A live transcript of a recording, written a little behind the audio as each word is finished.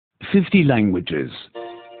50 languages.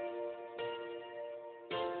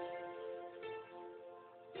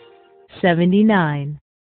 79.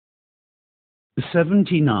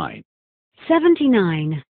 79.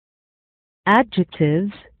 79.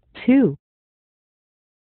 Adjectives 2.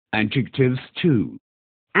 Adjectives 2.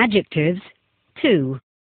 Adjectives 2.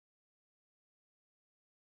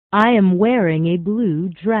 I am wearing a blue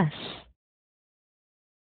dress.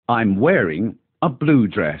 I'm wearing a blue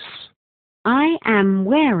dress. I am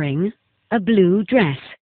wearing a blue dress.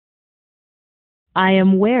 I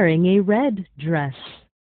am wearing a red dress.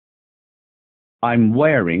 I'm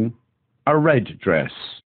wearing a red dress.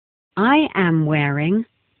 I am wearing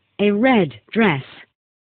a red dress.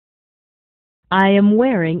 I am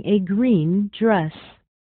wearing a green dress.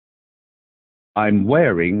 I'm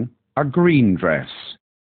wearing a green dress.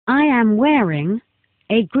 I am wearing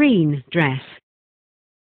a green dress.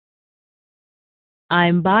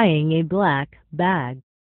 I'm buying a black bag.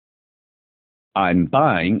 I'm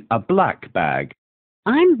buying a black bag.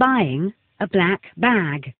 I'm buying a black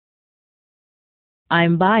bag.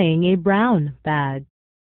 I'm buying a brown bag.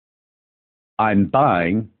 I'm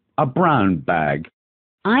buying a brown bag.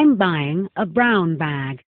 I'm buying a brown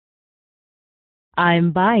bag.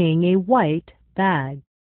 I'm buying a white bag.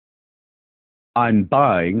 I'm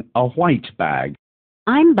buying a white bag.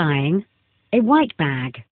 I'm buying a white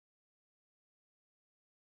bag.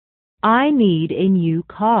 I need a new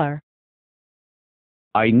car.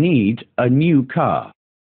 I need a new car.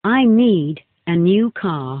 I need a new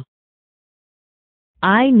car.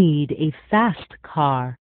 I need a fast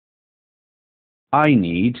car. I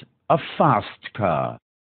need a fast car.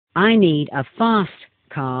 I need a fast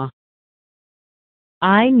car.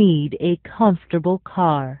 I need a comfortable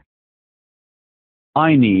car.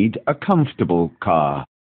 I need a comfortable car.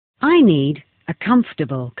 I need a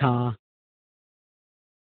comfortable car.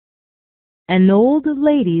 An old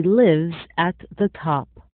lady lives at the top.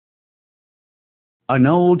 An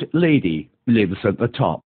old lady lives at the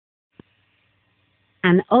top.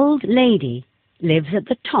 An old lady lives at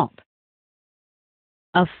the top.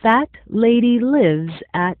 A fat lady lives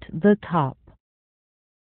at the top.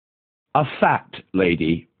 A fat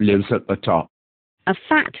lady lives at the top. A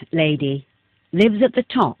fat lady lives at the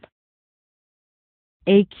top.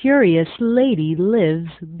 A curious lady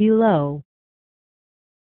lives below.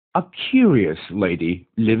 A curious lady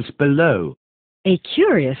lives below. A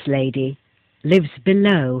curious lady lives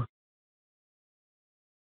below.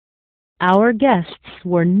 Our guests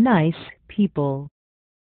were nice people.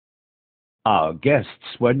 Our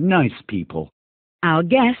guests were nice people. Our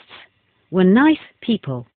guests were nice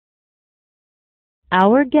people.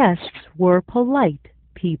 Our guests were polite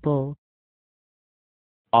people.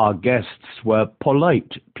 Our guests were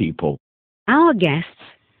polite people. Our guests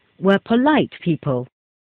were polite people.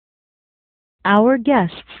 Our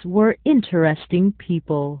guests were interesting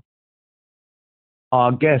people.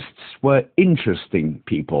 Our guests were interesting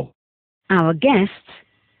people. Our guests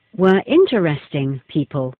were interesting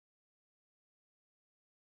people.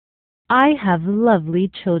 I have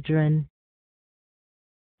lovely children.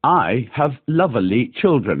 I have lovely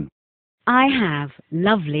children. I have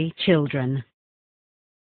lovely children.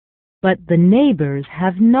 But the neighbors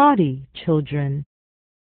have naughty children.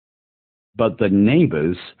 But the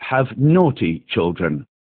neighbors have naughty children.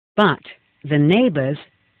 But the neighbors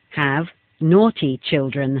have naughty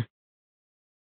children.